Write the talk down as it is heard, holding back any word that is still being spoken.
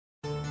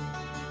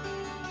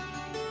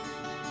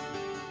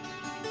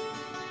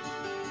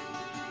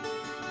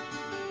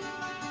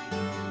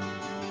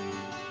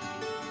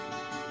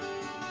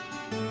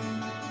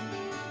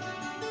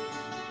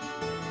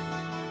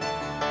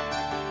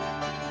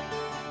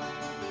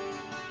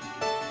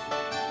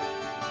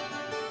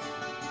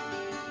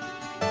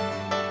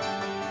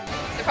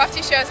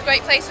property show is a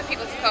great place for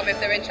people to come if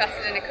they're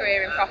interested in a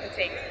career in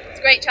property. It's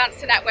a great chance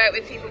to network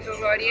with people who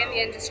are already in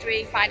the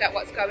industry, find out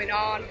what's going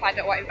on, find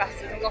out what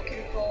investors are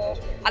looking for,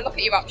 and look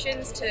at your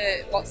options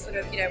to what sort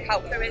of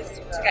help there is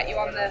to get you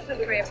on the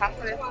career path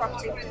with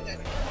property.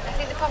 I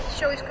think the property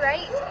show is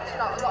great. It's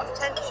got a lot of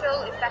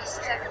potential,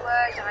 investors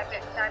everywhere,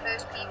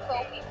 diverse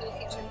people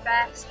looking to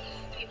invest,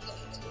 people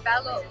looking to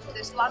develop.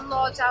 There's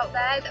landlords out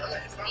there that are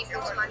looking for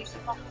people to manage the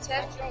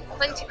property.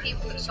 Plenty of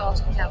people that source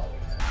can help.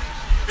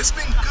 It's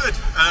been good.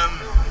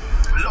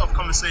 A lot of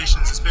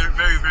conversations. It's been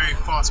very, very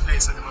fast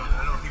paced at the moment.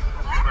 A lot of people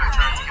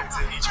trying to get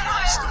to each and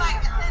every store.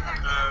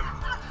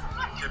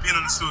 Being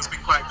on the store has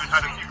been quite good.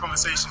 Had a few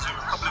conversations with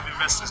a couple of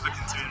investors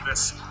looking to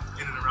invest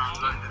in and around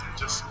London, and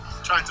just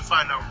trying to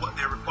find out what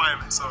their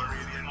requirements are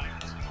really, and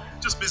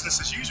just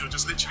business as usual.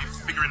 Just literally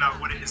figuring out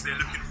what it is they're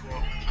looking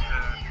for,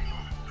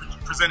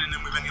 presenting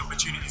them with any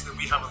opportunities that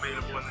we have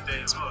available on the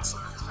day as well. So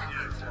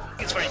yeah,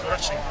 it's very good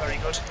actually, very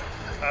good.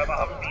 I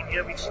haven't been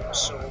here before,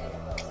 so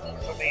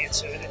for me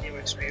it's a new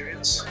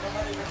experience.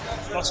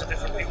 Lots of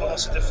different people,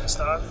 lots of different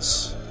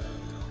stands,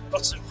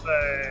 lots of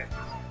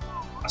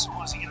I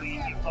suppose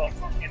you've got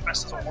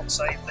investors on one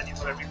side, then you've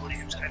got everybody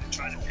who's kind of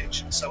trying to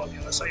pitch and sell on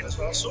the other side as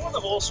well. So on the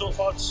whole, so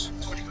far it's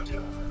pretty good.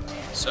 Yeah.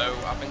 So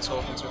I've been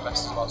talking to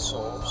investors about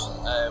source,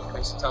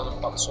 basically telling them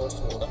about the source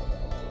to order,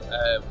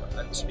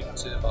 and speaking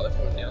to them about the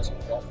current deals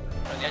we've got.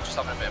 And yeah, just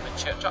having a bit of a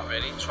chit chat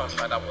really, trying to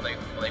find out what they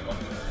want,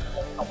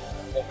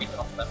 what we can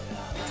offer them.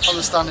 On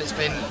the stand it's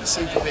been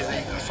super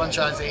busy.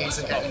 Franchisees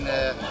are getting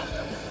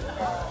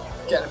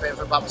a bit of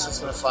a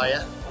baptism of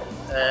fire.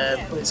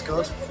 But it's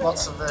good.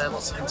 Lots of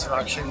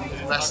interaction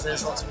with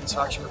investors, lots of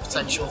interaction with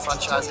potential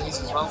franchisees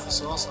as well for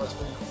Source. So it's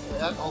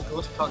been all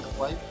good. Can't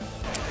complain.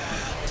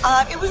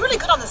 It was really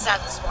good on the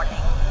stand this morning,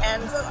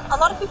 and a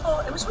lot of people.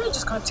 It was really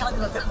just kind of telling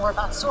them a bit more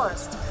about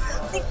Source.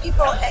 I think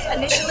people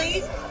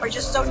initially are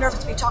just so nervous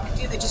to be talking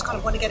to you. They just kind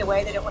of want to get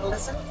away. They don't want to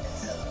listen.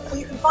 When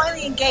you can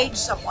finally engage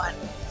someone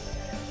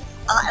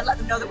and let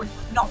them know that we're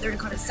not there to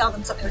kind of sell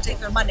them something or take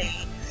their money,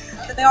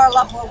 that they are a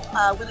lot more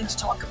willing to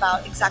talk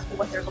about exactly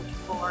what they're looking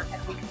for,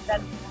 and we can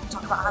then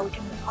talk about how we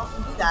can help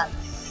them do that.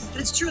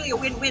 But it's truly a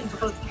win-win for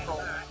both people.